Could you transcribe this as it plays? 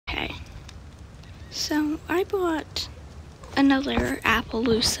So I bought another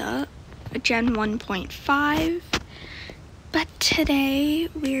Appaloosa, a Gen 1.5, but today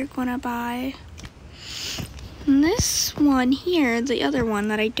we're gonna buy this one here, the other one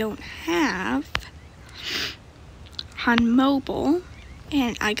that I don't have, on mobile,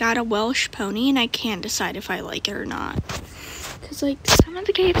 and I got a Welsh pony and I can't decide if I like it or not. Because like some of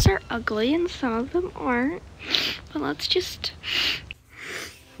the gates are ugly and some of them aren't, but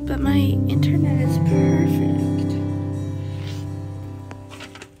but my internet is perfect.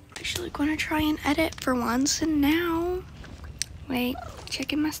 Actually gonna try and edit for once, and now, wait,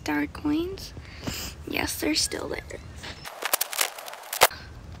 checking my star coins. Yes, they're still there.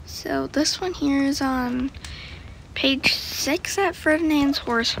 So this one here is on page 6 at Ferdinand's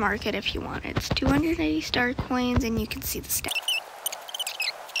Horse Market if you want. It's 280 star coins and you can see the stats.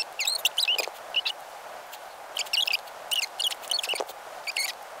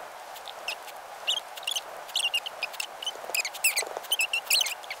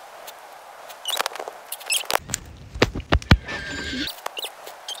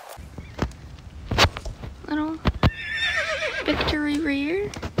 Little victory rear.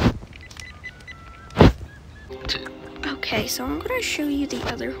 Okay, so I'm gonna show you the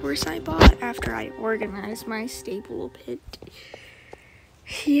other horse I bought after I organized my stable a bit.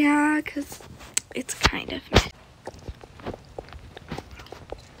 Yeah, because it's kind of meh.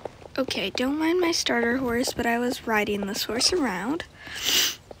 Okay, don't mind my starter horse, but I was riding this horse around.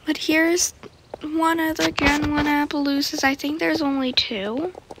 But here's one of the Gen 1 Appaloosas. I think there's only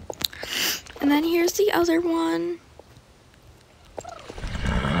 2. And then here's the other one.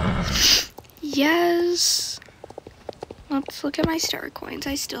 Yes. Let's look at my star coins.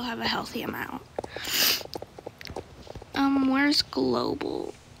 I still have a healthy amount. Where's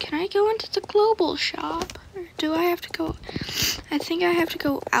Global? Can I go into the Global shop? Or do I have to go? I think I have to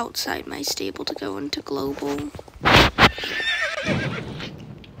go outside my stable to go into Global.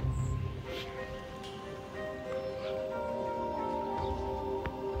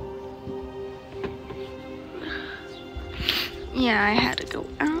 Yeah, I had to go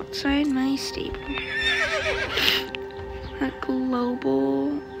outside my stable. A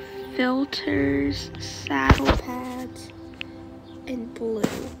Global, filters, saddle pads, and blue.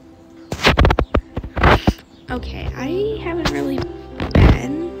 Okay, I haven't really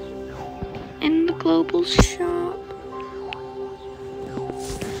been in the Global shop.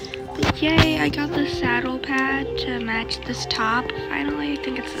 But yay, I got the saddle pad to match this top. Finally, I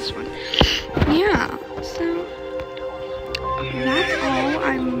think it's this one. Yeah, so that's all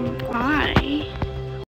I'm buying.